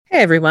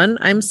Hey everyone,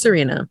 I'm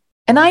Serena.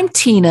 And I'm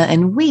Tina,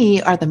 and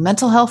we are the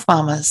Mental Health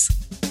Mamas.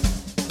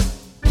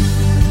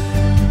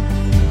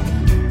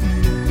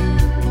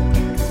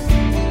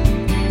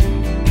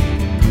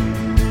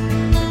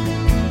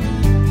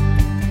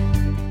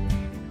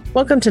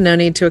 Welcome to No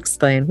Need to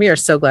Explain. We are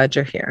so glad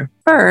you're here.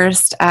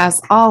 First,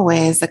 as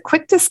always, a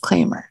quick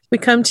disclaimer. We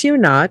come to you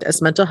not as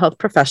mental health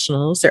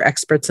professionals or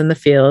experts in the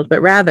field,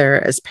 but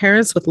rather as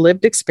parents with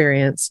lived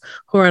experience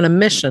who are on a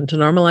mission to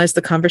normalize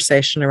the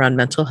conversation around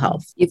mental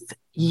health. If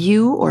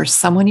you or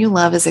someone you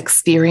love is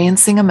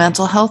experiencing a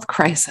mental health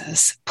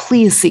crisis,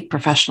 please seek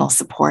professional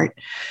support.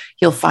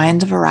 You'll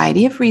find a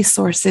variety of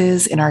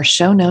resources in our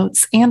show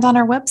notes and on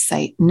our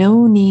website,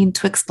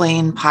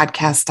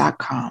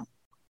 noneedtoexplainpodcast.com.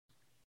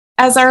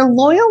 As our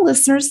loyal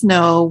listeners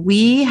know,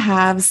 we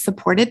have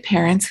supported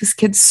parents whose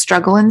kids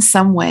struggle in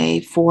some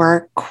way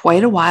for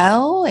quite a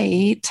while,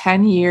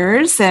 10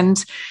 years,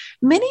 and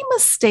many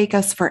mistake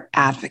us for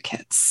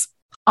advocates.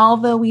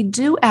 Although we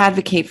do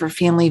advocate for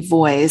family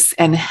voice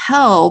and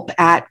help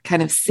at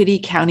kind of city,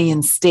 county,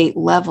 and state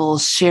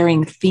levels,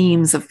 sharing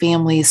themes of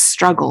family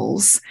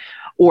struggles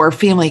or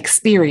family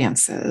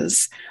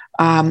experiences,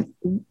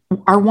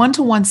 our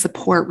one-to-one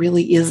support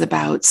really is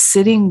about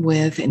sitting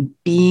with and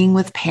being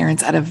with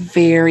parents at a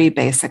very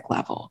basic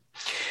level.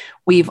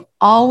 We've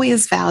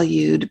always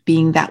valued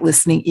being that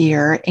listening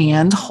ear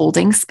and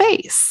holding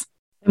space.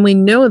 And we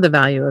know the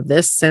value of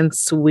this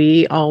since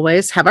we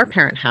always have our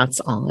parent hats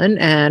on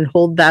and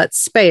hold that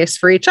space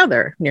for each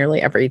other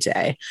nearly every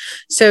day.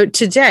 So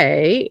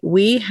today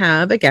we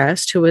have a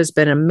guest who has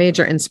been a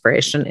major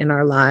inspiration in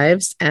our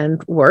lives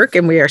and work,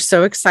 and we are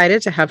so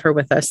excited to have her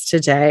with us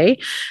today.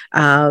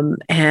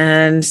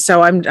 And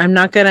so I'm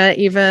not going to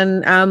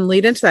even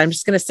lead into that. I'm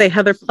just going to say,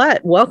 Heather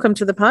Plett, welcome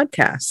to the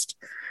podcast.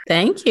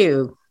 Thank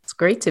you. It's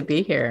great to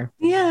be here.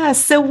 Yeah.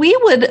 So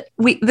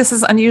this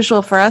is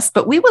unusual for us,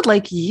 but we would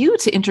like you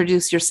to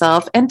introduce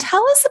yourself and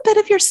tell us a bit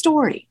of your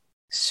story.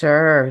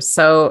 Sure.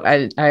 So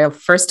I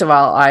first of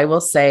all, I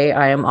will say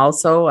I am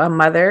also a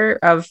mother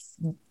of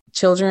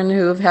children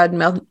who have had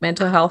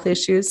mental health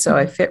issues. So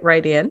I fit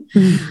right in.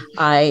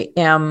 I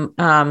am,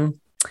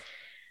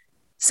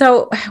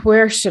 so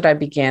where should I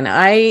begin?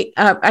 I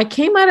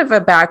came out of a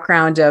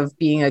background of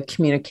being a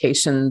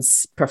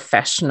communications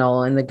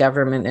professional in the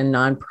government and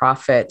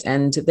nonprofit,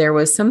 and there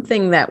was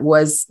something that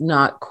was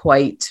not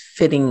quite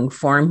fitting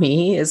for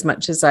me as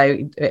much as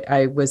I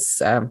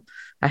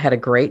had a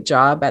great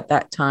job at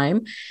that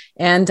time.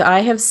 And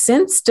I have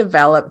since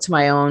developed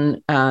my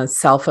own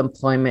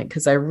self-employment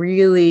because I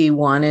really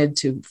wanted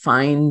to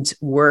find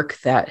work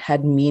that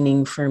had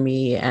meaning for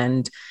me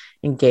and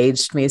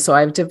engaged me. So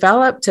I've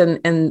developed,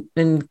 and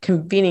in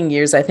convening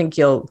years, I think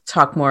you'll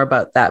talk more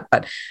about that,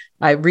 but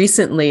I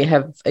recently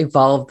have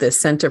evolved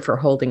this Center for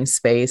Holding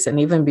Space. And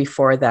even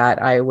before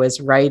that, I was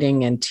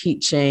writing and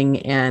teaching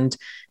and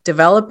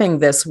developing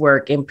this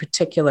work in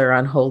particular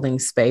on holding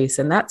space.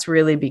 And that's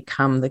really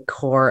become the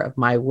core of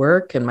my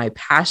work and my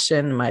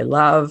passion, my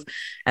love,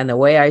 and the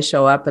way I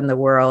show up in the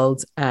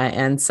world.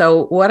 And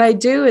so what I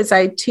do is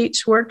I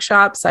teach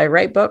workshops, I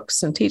write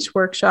books and teach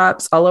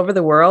workshops all over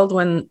the world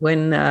when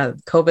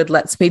COVID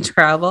lets me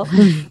travel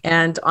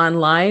and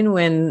online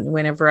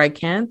whenever I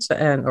can't,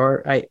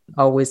 or I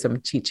always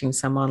am teaching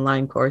some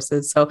online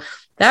courses. So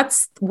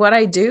that's what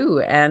I do,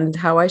 and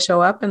how I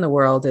show up in the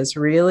world is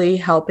really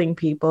helping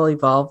people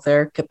evolve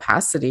their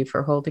capacity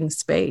for holding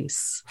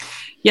space.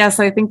 Yes,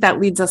 I think that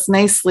leads us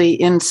nicely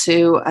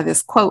into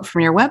this quote from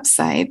your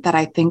website that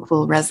I think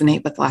will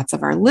resonate with lots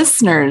of our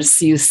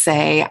listeners. You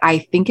say, "I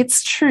think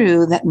it's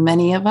true that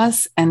many of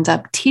us end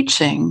up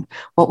teaching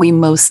what we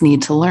most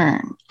need to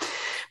learn.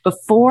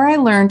 Before I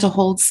learned to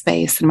hold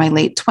space in my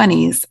late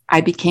 20s,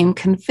 I became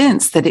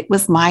convinced that it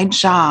was my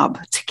job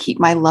to keep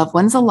my loved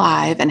ones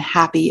alive and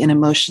happy and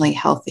emotionally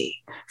healthy.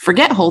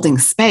 Forget holding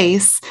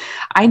space.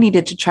 I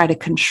needed to try to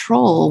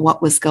control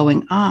what was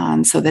going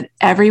on so that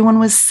everyone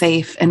was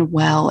safe and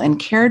well and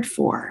cared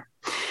for."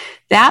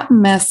 That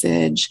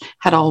message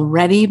had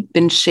already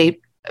been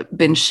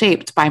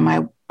shaped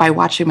by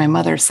watching my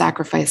mother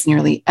sacrifice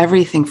nearly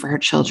everything for her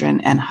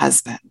children and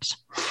husband.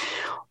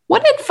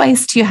 What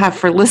advice do you have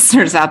for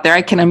listeners out there?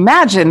 I can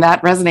imagine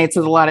that resonates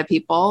with a lot of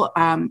people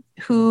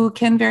who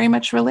can very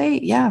much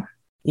relate. Yeah.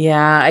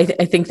 Yeah,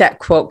 I think that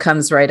quote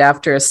comes right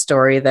after a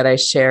story that I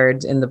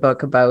shared in the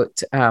book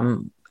about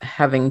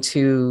having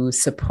to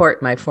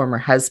support my former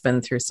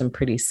husband through some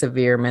pretty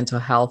severe mental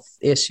health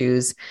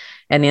issues.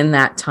 And in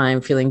that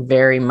time, feeling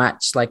very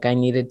much like I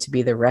needed to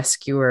be the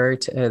rescuer,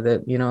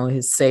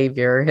 his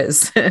savior,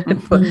 his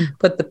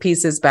put the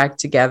pieces back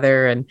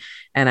together.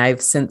 And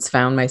I've since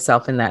found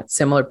myself in that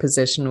similar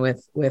position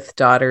with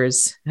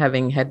daughters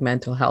having had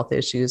mental health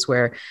issues,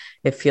 where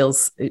it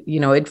feels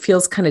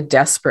kind of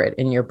desperate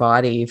in your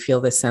body. You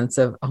feel the sense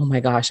of, oh my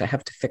gosh, I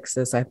have to fix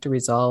this. I have to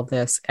resolve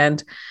this.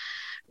 And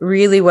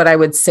really what I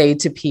would say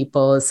to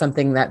people is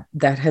something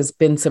that has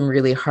been some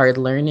really hard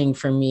learning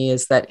for me,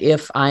 is that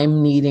if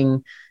I'm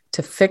needing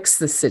to fix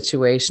the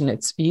situation,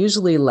 it's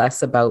usually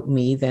less about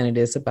me than it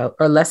is about,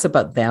 or less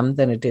about them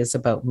than it is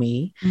about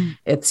me.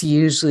 It's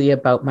usually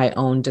about my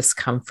own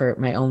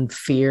discomfort, my own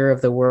fear of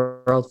the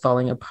world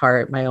falling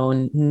apart, my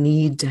own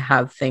need to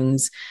have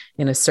things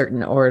in a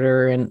certain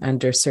order and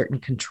under certain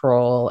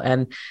control.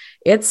 And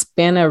it's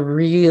been a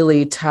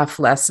really tough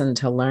lesson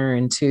to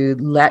learn, to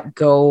let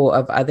go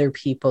of other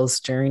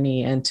people's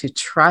journey and to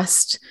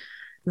trust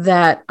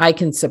that I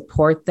can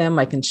support them,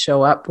 I can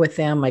show up with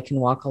them, I can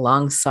walk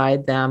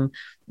alongside them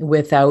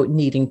without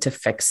needing to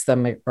fix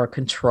them or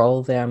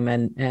control them,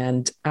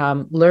 and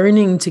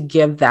learning to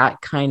give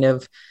that kind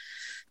of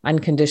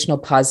unconditional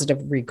positive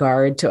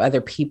regard to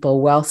other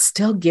people while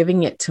still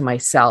giving it to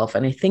myself.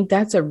 And I think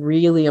that's a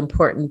really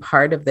important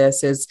part of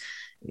this is,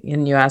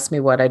 and you asked me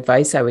what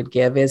advice I would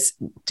give, is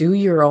do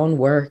your own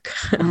work.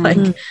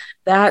 Like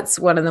that's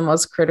one of the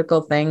most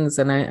critical things.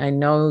 And I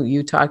know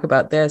you talk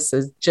about this,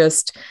 is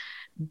just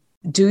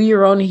do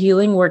your own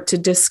healing work to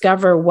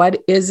discover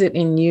what is it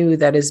in you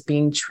that is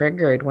being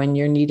triggered when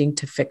you're needing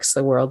to fix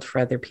the world for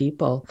other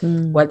people.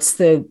 What's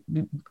the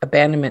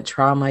abandonment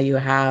trauma you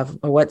have,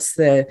 or what's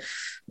the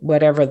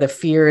whatever the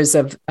fears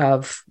of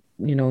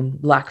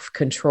lack of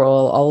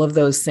control, all of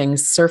those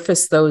things.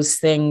 Surface those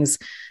things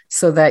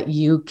so that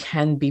you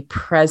can be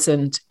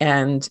present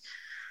and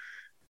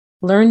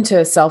learn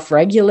to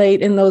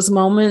self-regulate in those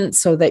moments,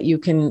 so that you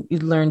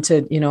learn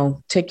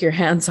to, take your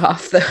hands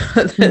off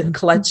the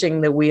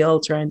clutching the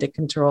wheel, trying to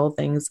control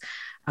things,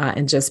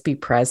 and just be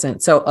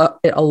present. So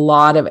a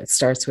lot of it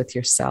starts with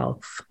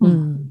yourself.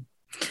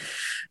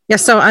 Yeah.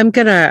 So I'm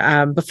going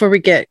to, before we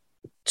get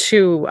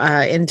too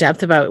in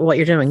depth about what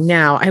you're doing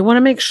now, I want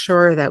to make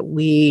sure that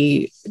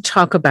we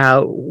talk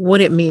about what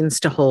it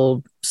means to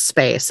hold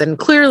space. And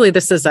clearly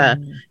this is a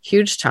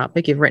huge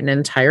topic. You've written an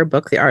entire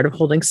book, The Art of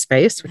Holding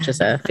Space, which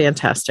is a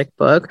fantastic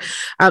book.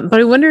 But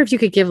I wonder if you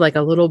could give like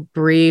a little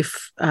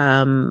brief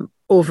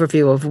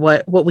overview of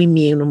what we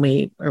mean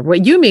or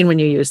what you mean when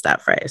you use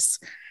that phrase.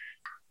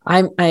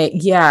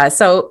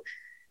 So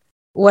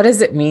what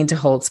does it mean to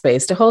hold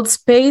space? To hold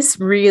space,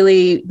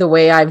 really, the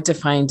way I've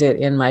defined it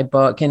in my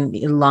book and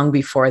long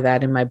before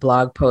that in my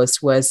blog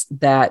post, was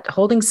that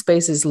holding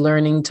space is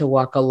learning to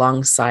walk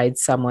alongside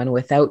someone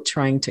without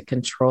trying to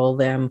control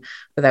them,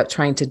 without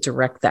trying to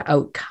direct the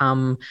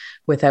outcome,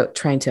 without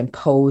trying to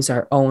impose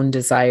our own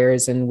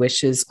desires and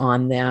wishes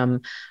on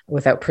them,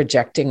 without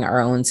projecting our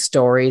own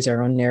stories,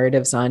 our own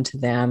narratives onto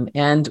them,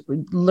 and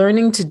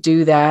learning to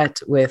do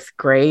that with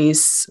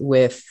grace,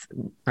 with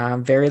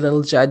very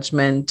little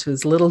judgment,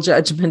 as little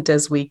judgment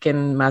as we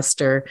can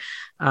muster,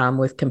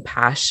 with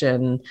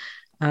compassion,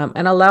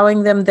 and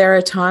allowing them their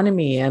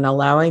autonomy and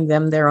allowing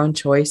them their own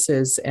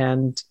choices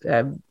and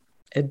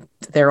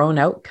their own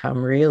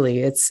outcome. Really,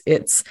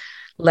 it's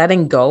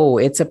letting go.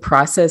 It's a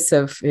process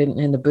of,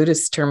 in the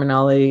Buddhist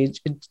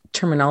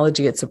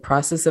terminology, it's a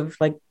process of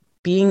like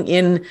being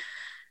in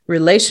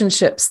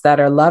relationships that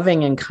are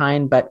loving and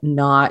kind, but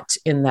not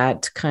in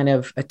that kind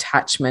of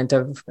attachment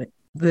of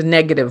the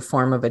negative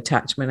form of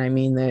attachment. I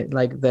mean,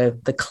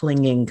 the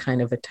clinging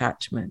kind of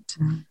attachment.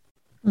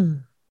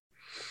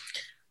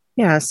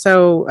 Yeah.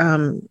 So,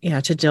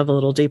 to delve a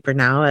little deeper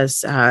now,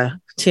 as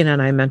Tina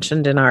and I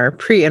mentioned in our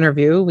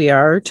pre-interview, we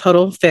are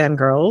total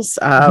fangirls,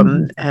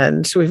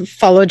 and we've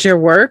followed your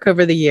work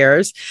over the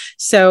years.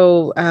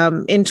 So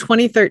in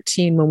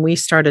 2013, when we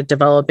started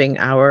developing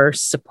our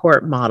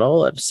support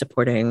model of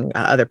supporting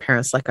other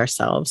parents like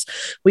ourselves,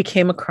 we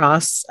came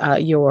across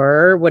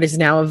your, what is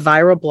now a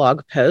viral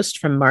blog post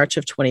from March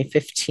of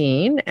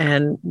 2015.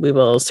 And we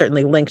will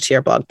certainly link to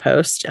your blog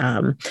post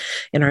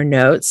in our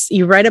notes.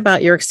 You write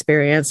about your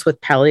experience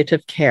with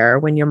palliative care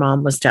when your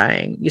mom was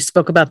dying. You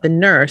spoke about the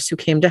nurse who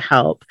came to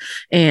help,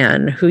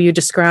 Anne, who you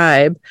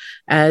describe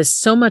as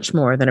so much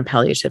more than a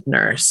palliative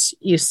nurse.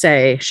 You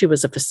say she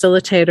was a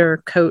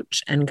facilitator,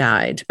 coach, and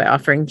guide. By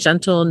offering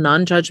gentle,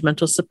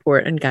 non-judgmental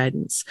support and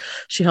guidance,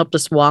 she helped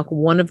us walk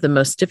one of the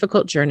most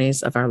difficult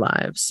journeys of our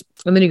lives.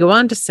 And then you go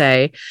on to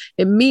say,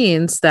 it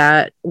means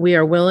that we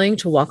are willing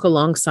to walk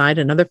alongside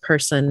another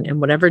person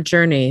in whatever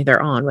journey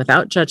they're on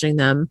without judging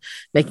them,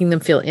 making them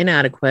feel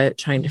inadequate,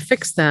 trying to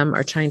fix them,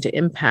 or trying to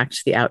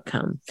impact the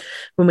outcome.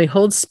 When we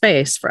hold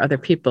space for other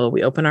people,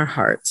 we open our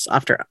hearts,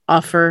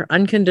 offer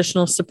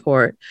unconditional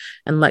support,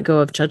 and let go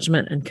of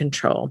judgment and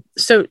control.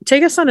 So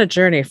take us on a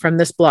journey from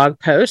this blog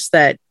post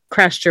that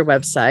crashed your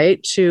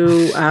website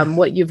to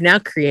what you've now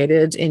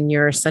created in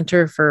your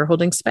Center for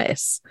Holding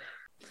Space.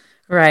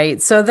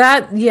 Right. So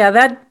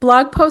that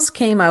blog post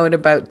came out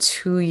about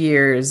 2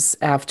 years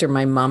after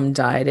my mom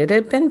died. It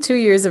had been 2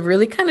 years of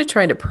really kind of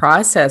trying to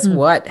process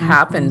what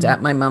happened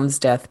at my mom's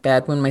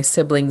deathbed when my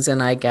siblings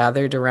and I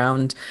gathered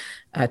around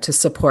to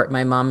support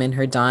my mom in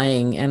her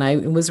dying. And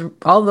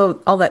all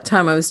that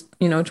time I was,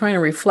 trying to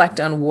reflect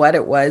on what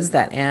it was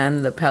that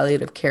Anne, the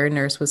palliative care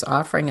nurse, was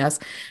offering us.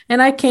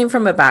 And I came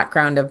from a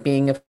background of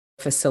being a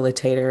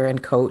facilitator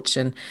and coach.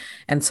 And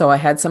so I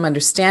had some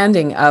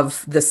understanding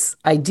of this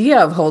idea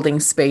of holding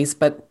space,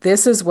 but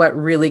this is what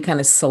really kind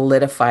of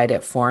solidified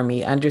it for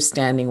me,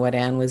 understanding what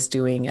Anne was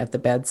doing at the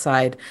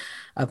bedside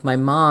of my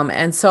mom.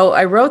 And so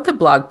I wrote the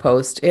blog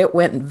post. It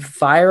went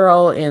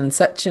viral in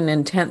such an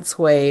intense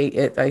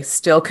way. I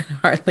still can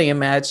hardly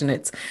imagine.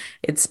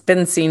 It's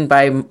been seen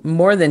by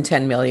more than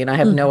 10 million. I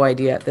have no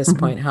idea at this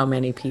point how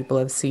many people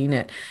have seen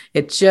it.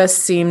 It just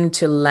seemed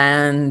to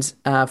land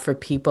for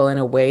people in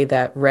a way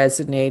that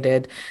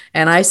resonated.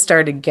 And I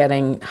started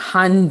getting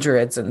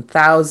hundreds and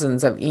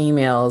thousands of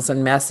emails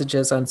and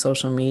messages on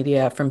social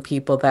media from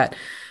people that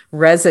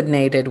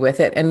resonated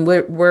with it. And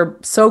we're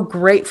so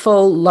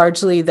grateful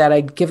largely that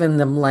I'd given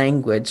them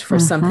language for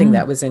something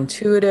that was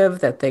intuitive,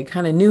 that they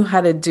kind of knew how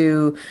to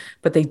do,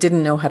 but they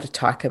didn't know how to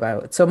talk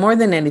about. So more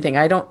than anything,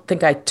 I don't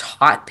think I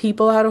taught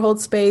people how to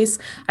hold space.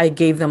 I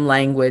gave them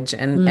language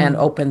and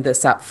opened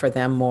this up for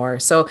them more.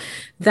 So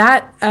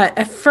that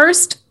at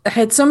first, I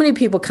had so many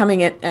people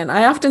coming in, and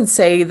I often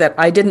say that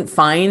I didn't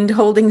find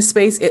holding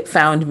space. It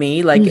found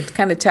me, like it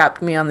kind of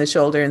tapped me on the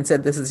shoulder and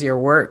said, this is your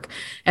work.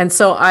 And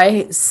so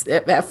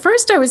at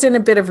first I was in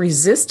a bit of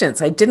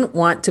resistance. I didn't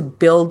want to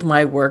build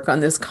my work on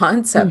this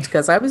concept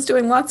because I was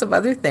doing lots of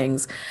other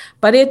things,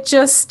 but it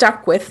just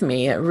stuck with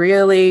me. It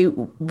really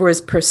was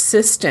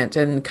persistent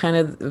and kind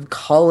of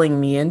calling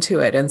me into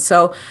it. And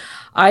so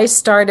I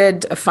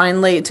started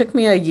finally, it took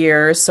me a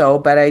year or so,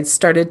 but I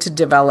started to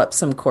develop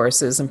some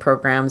courses and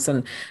programs.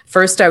 And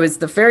first,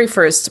 the very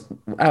first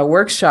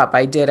workshop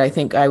I did, I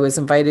think I was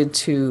invited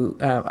to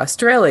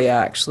Australia,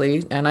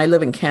 actually. And I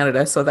live in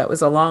Canada, so that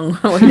was a long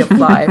way to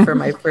fly for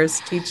my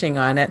first teaching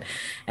on it.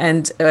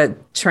 And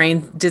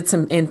did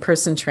some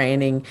in-person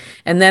training,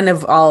 and then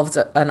evolved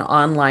an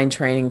online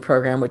training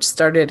program, which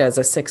started as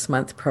a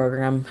 6-month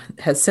program,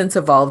 has since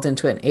evolved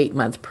into an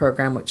 8-month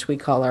program, which we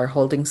call our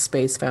Holding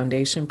Space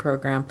Foundation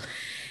program.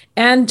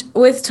 And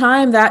with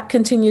time, that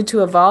continued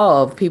to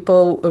evolve.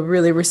 People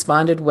really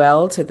responded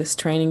well to this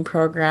training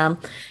program.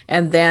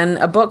 And then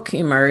a book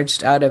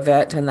emerged out of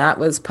it, and that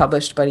was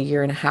published about a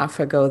year and a half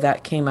ago.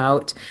 That came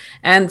out.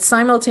 And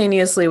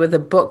simultaneously with the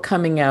book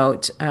coming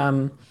out,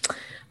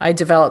 I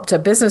developed a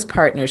business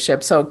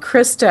partnership. So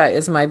Krista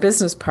is my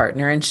business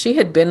partner, and she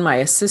had been my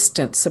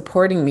assistant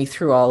supporting me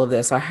through all of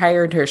this. I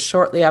hired her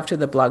shortly after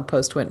the blog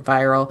post went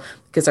viral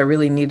because I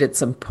really needed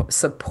some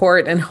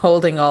support in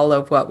holding all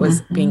of what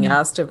was being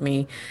asked of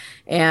me.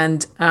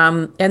 And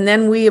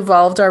then we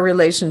evolved our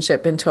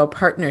relationship into a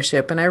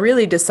partnership. And I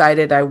really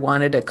decided I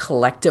wanted a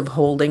collective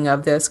holding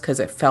of this because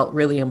it felt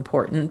really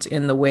important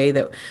in the way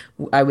that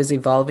I was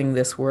evolving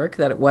this work,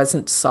 that it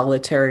wasn't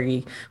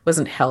solitary,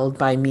 wasn't held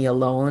by me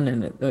alone.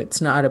 And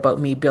it's not about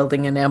me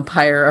building an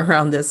empire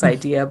around this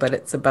idea, but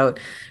it's about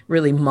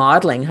really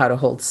modeling how to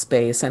hold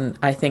space. And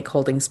I think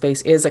holding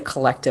space is a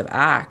collective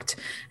act.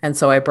 And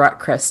so I brought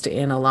Krista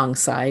in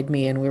alongside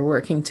me, and we're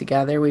working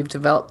together. We've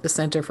developed the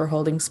Center for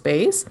Holding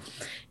Space,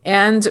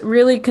 and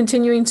really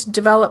continuing to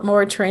develop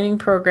more training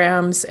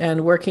programs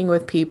and working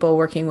with people,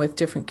 working with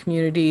different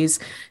communities,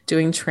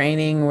 doing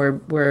training.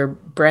 We're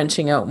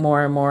branching out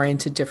more and more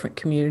into different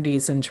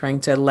communities and trying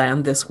to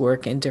land this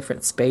work in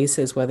different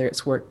spaces, whether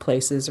it's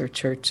workplaces or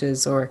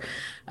churches or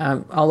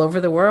all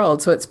over the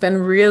world. So it's been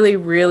really,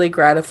 really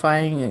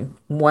gratifying and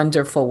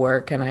wonderful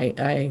work. And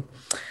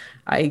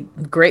I'm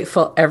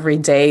grateful every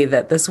day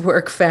that this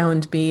work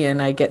found me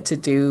and I get to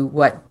do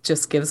what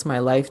just gives my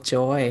life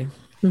joy.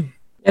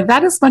 Yeah,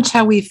 that is much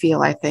how we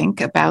feel, I think,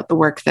 about the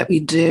work that we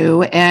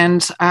do.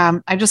 And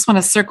I just want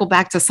to circle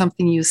back to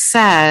something you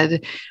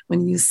said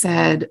when you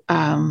said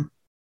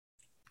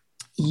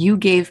you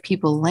gave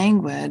people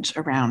language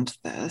around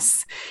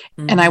this.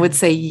 And I would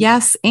say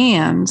yes,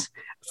 and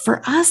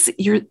for us,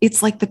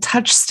 it's like the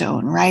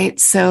touchstone, right?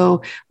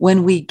 So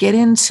when we get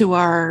into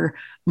our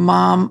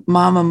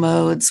mama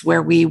modes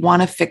where we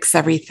want to fix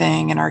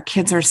everything and our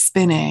kids are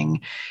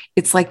spinning,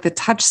 it's like the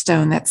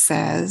touchstone that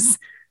says,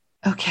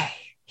 okay,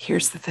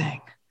 here's the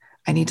thing.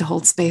 I need to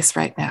hold space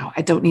right now.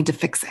 I don't need to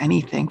fix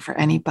anything for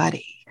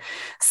anybody.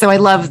 So I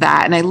love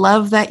that. And I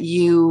love that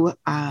you,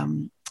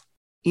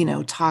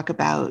 talk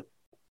about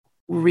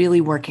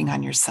really working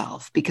on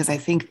yourself, because I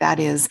think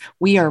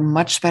we are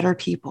much better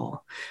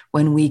people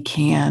when we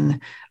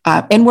can,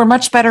 and we're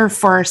much better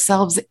for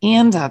ourselves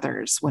and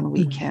others when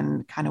we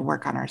can kind of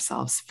work on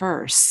ourselves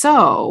first.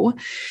 So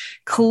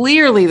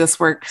clearly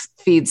this work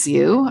feeds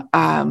you.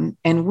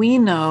 And we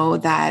know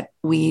that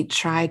we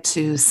try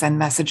to send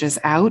messages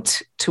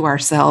out to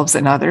ourselves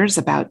and others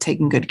about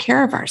taking good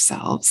care of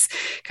ourselves,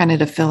 kind of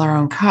to fill our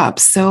own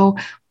cups. So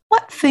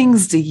what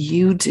things do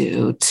you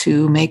do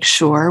to make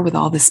sure, with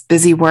all this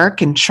busy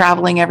work and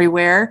traveling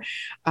everywhere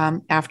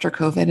after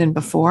COVID and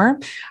before,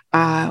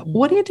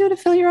 what do you do to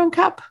fill your own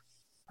cup?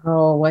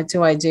 Oh, what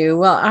do I do?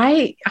 Well,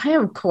 I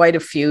have quite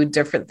a few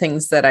different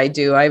things that I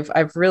do.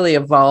 I've really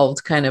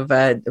evolved kind of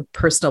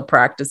personal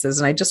practices,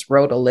 and I just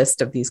wrote a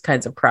list of these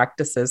kinds of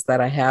practices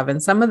that I have.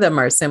 And some of them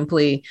are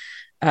simply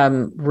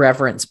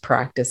reverence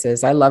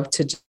practices. I love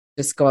to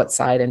just go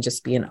outside and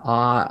just be in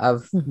awe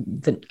of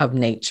of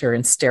nature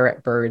and stare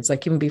at birds.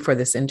 Like even before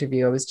this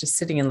interview, I was just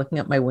sitting and looking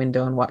out my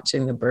window and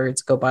watching the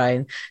birds go by.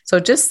 And so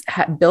just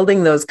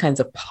building those kinds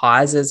of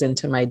pauses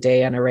into my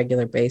day on a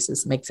regular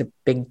basis makes a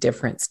big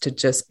difference to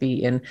just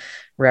be in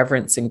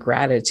reverence and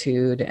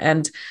gratitude.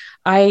 And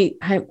I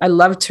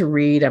love to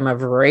read. I'm a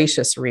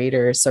voracious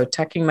reader. So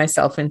tucking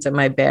myself into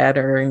my bed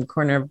or in the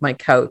corner of my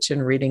couch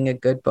and reading a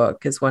good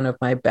book is one of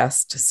my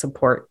best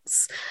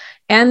supports.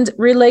 And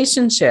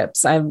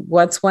relationships.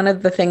 What's one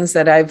of the things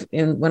that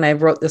when I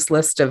wrote this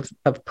list of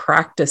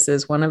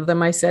practices, one of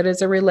them I said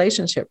is a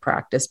relationship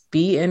practice.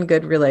 Be in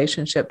good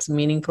relationships,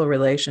 meaningful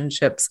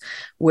relationships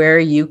where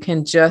you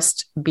can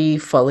just be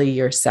fully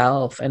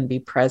yourself and be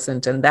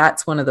present. And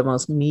that's one of the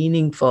most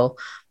meaningful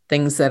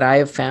things that I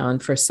have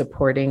found for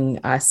supporting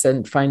us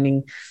and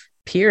finding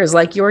peers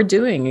like you're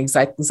doing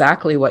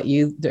exactly what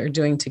you are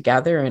doing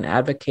together and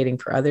advocating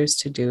for others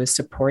to do is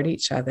support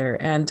each other.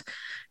 And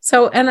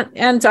so,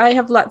 and I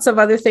have lots of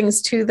other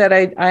things too that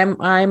I've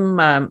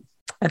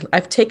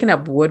taken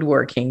up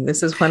woodworking.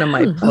 This is one of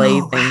my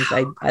playthings.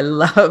 I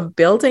love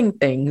building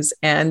things,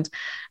 and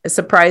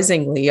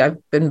surprisingly, I've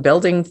been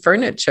building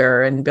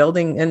furniture and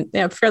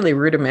fairly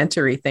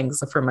rudimentary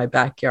things for my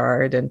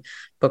backyard and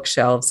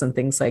bookshelves and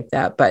things like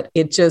that. But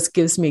it just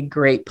gives me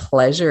great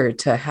pleasure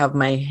to have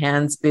my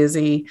hands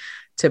busy,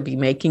 to be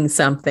making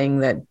something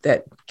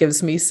that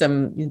gives me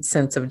some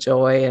sense of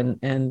joy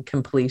and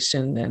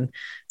completion. And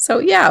so,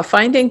 yeah,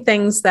 finding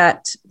things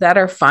that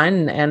are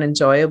fun and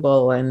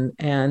enjoyable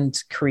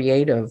and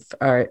creative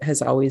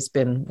has always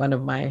been one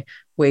of my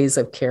ways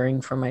of caring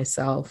for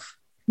myself.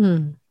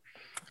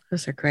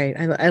 Those are great.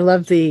 I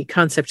love the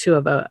concept too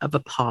of a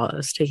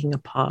pause, taking a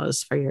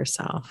pause for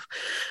yourself.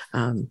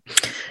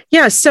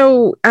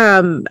 So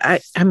I'm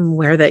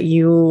aware that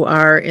you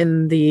are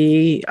in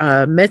the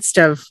midst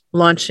of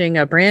launching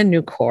a brand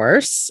new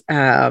course.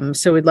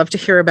 So we'd love to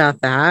hear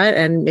about that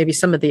and maybe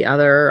some of the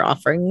other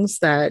offerings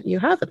that you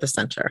have at the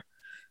center.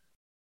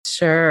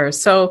 Sure.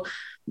 So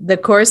the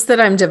course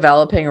that I'm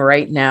developing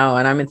right now,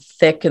 and I'm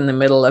thick in the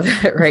middle of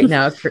it right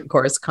now,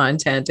 course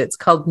content, it's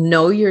called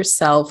Know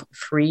Yourself,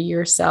 Free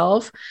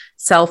Yourself,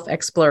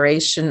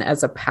 Self-Exploration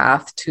as a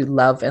Path to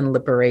Love and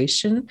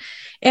Liberation.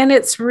 And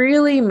it's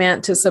really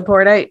meant to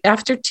support,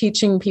 after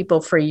teaching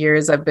people for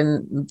years,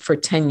 for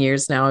 10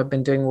 years now, I've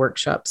been doing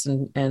workshops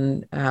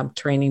and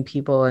training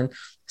people and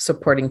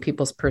supporting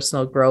people's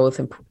personal growth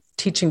and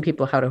teaching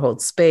people how to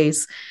hold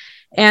space.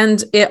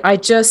 And I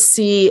just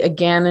see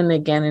again and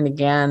again and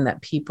again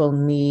that people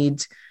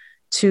need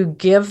to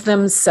give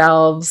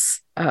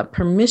themselves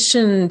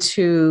permission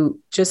to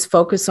just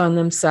focus on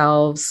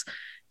themselves,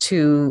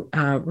 to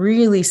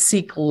really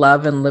seek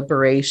love and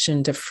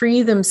liberation, to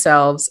free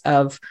themselves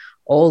of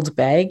old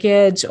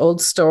baggage,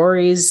 old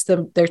stories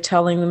that they're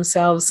telling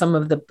themselves, some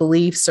of the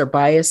beliefs or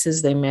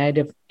biases they might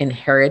have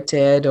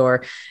inherited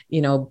or,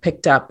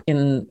 picked up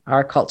in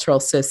our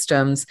cultural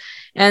systems.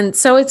 And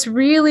so it's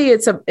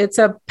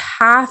a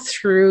path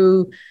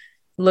through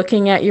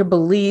looking at your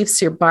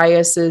beliefs, your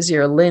biases,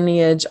 your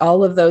lineage,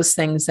 all of those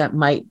things that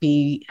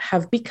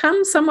have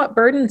become somewhat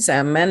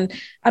burdensome. And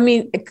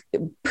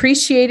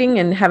appreciating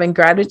and having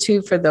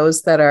gratitude for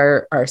those that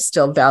are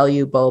still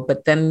valuable,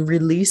 but then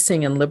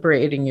releasing and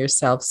liberating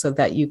yourself so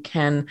that you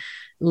can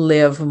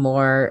live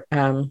more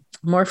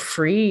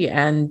free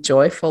and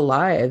joyful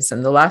lives.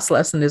 And the last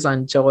lesson is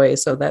on joy.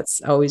 So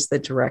that's always the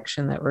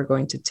direction that we're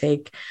going to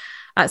take.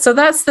 So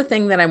that's the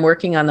thing that I'm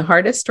working on the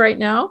hardest right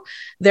now.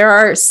 There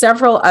are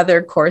several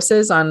other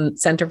courses on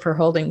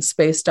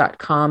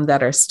centerforholdingspace.com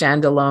that are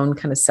standalone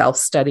kind of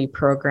self-study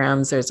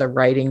programs. There's a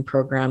writing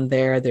program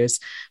there.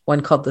 There's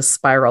one called the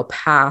Spiral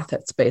Path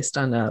that's based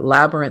on a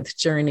labyrinth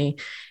journey.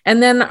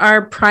 And then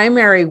our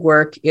primary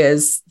work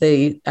is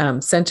the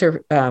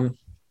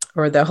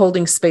the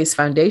Holding Space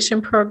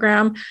Foundation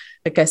program.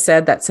 Like I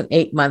said, that's an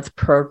 8-month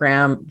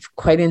program,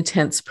 quite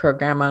intense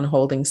program on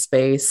holding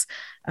space.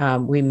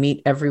 We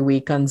meet every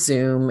week on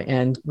Zoom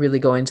and really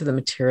go into the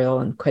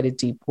material in quite a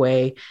deep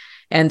way.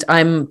 And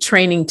I'm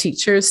training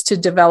teachers to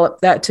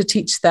develop that, to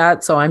teach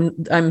that. So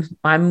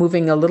I'm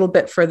moving a little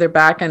bit further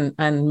back and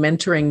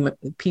mentoring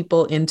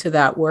people into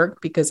that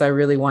work because I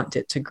really want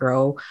it to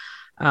grow.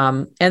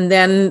 And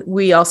then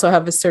we also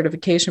have a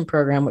certification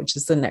program, which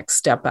is the next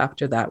step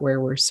after that, where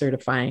we're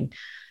certifying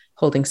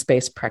holding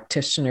space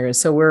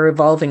practitioners. So we're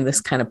evolving this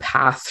kind of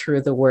path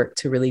through the work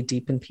to really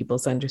deepen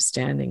people's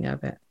understanding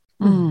of it.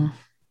 Mm.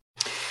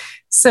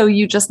 So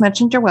you just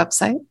mentioned your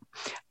website.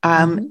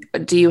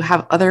 Do you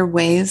have other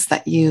ways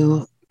that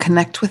you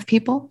connect with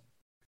people?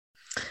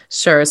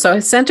 Sure. So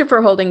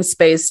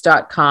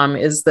centerforholdingspace.com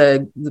is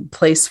the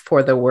place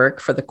for the work,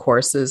 for the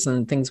courses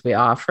and things we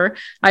offer.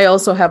 I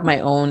also have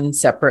my own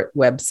separate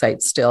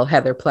website still,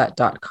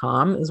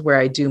 heatherplatt.com is where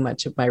I do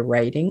much of my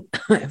writing,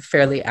 a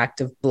fairly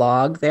active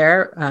blog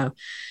there.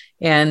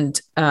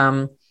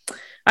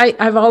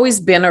 I've always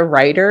been a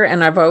writer,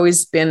 and I've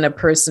always been a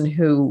person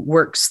who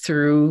works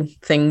through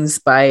things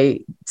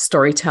by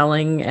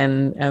storytelling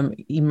and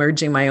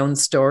emerging my own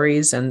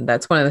stories. And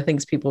that's one of the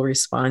things people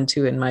respond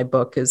to in my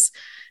book is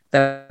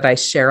that I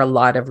share a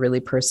lot of really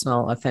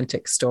personal,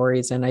 authentic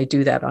stories. And I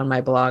do that on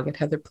my blog at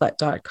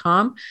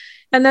heatherplett.com.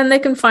 And then they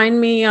can find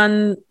me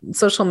on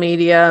social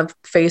media,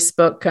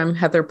 Facebook. I'm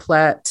Heather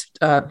Plett.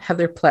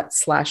 Heather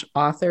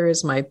Plett/author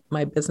is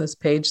my business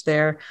page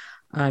there.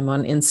 I'm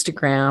on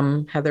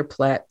Instagram, Heather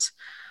Plett.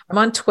 I'm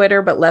on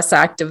Twitter, but less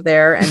active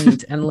there,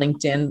 and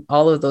LinkedIn.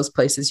 All of those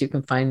places you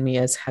can find me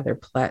as Heather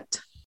Plett.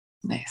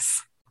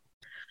 Nice.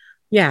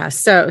 Yeah.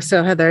 So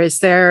Heather, is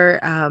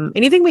there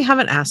anything we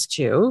haven't asked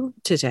you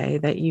today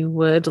that you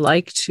would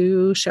like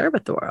to share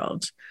with the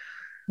world?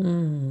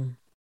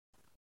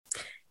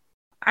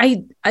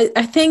 I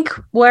think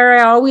where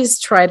I always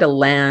try to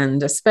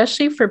land,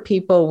 especially for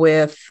people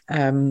with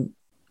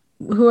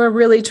who are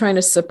really trying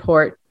to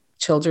support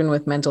children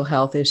with mental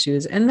health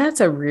issues. And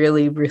that's a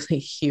really, really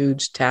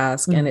huge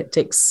task. And it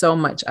takes so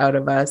much out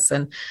of us.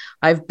 And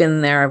I've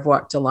been there, I've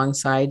walked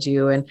alongside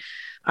you. And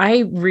I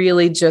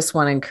really just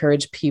want to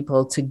encourage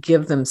people to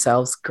give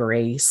themselves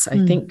grace.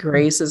 I think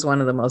grace is one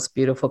of the most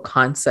beautiful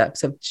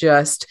concepts of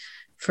just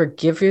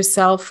forgive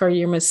yourself for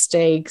your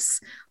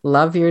mistakes,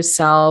 love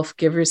yourself,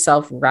 give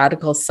yourself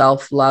radical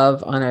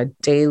self-love on a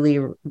daily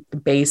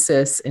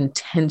basis,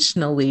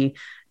 intentionally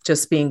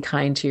just being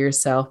kind to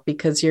yourself,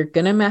 because you're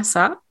going to mess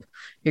up.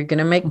 You're going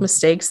to make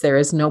mistakes. There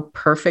is no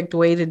perfect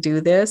way to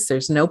do this.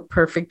 There's no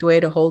perfect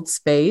way to hold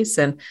space.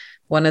 And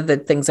one of the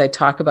things I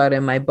talk about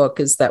in my book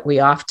is that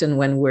we often,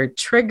 when we're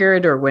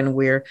triggered or when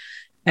we're,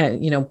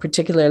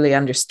 particularly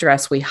under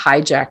stress, we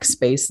hijack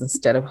space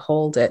instead of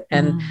hold it.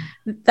 And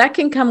that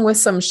can come with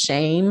some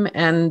shame.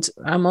 And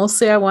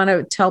mostly I want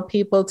to tell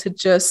people to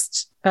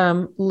just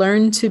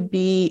learn to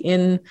be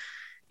in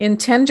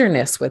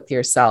tenderness with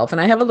yourself. And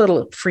I have a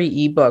little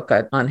free ebook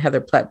on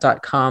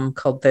heatherplett.com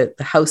called The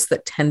House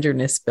That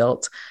Tenderness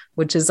Built,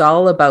 which is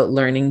all about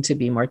learning to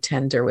be more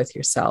tender with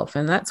yourself.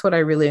 And that's what I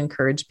really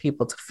encourage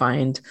people to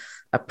find,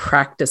 a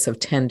practice of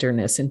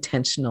tenderness,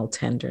 intentional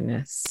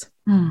tenderness.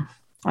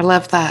 I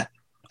love that.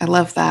 I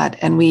love that.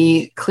 And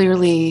we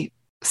clearly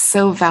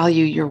so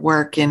value your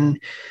work in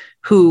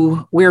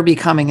who we're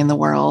becoming in the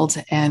world,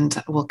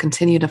 and will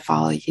continue to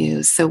follow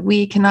you. So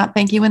we cannot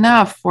thank you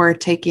enough for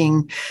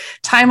taking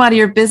time out of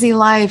your busy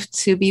life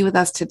to be with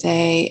us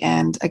today.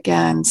 And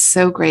again,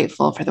 so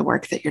grateful for the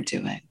work that you're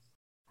doing.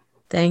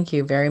 Thank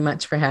you very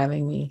much for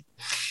having me.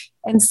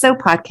 And so,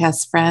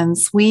 podcast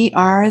friends, we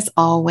are, as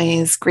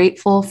always,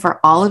 grateful for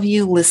all of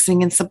you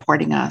listening and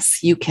supporting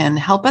us. You can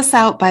help us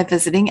out by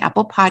visiting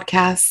Apple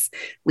Podcasts,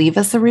 leave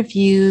us a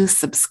review,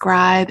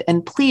 subscribe,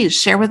 and please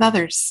share with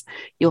others.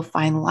 You'll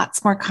find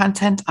lots more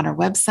content on our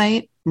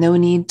website,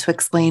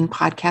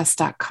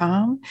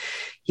 noneedtoexplainpodcast.com.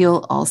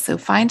 You'll also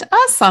find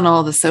us on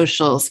all the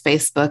socials,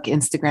 Facebook,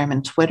 Instagram,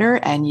 and Twitter,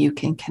 and you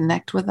can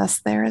connect with us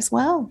there as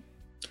well.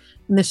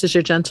 And this is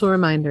your gentle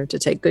reminder to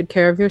take good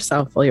care of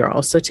yourself while you're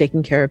also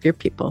taking care of your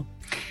people.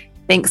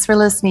 Thanks for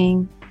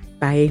listening.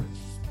 Bye.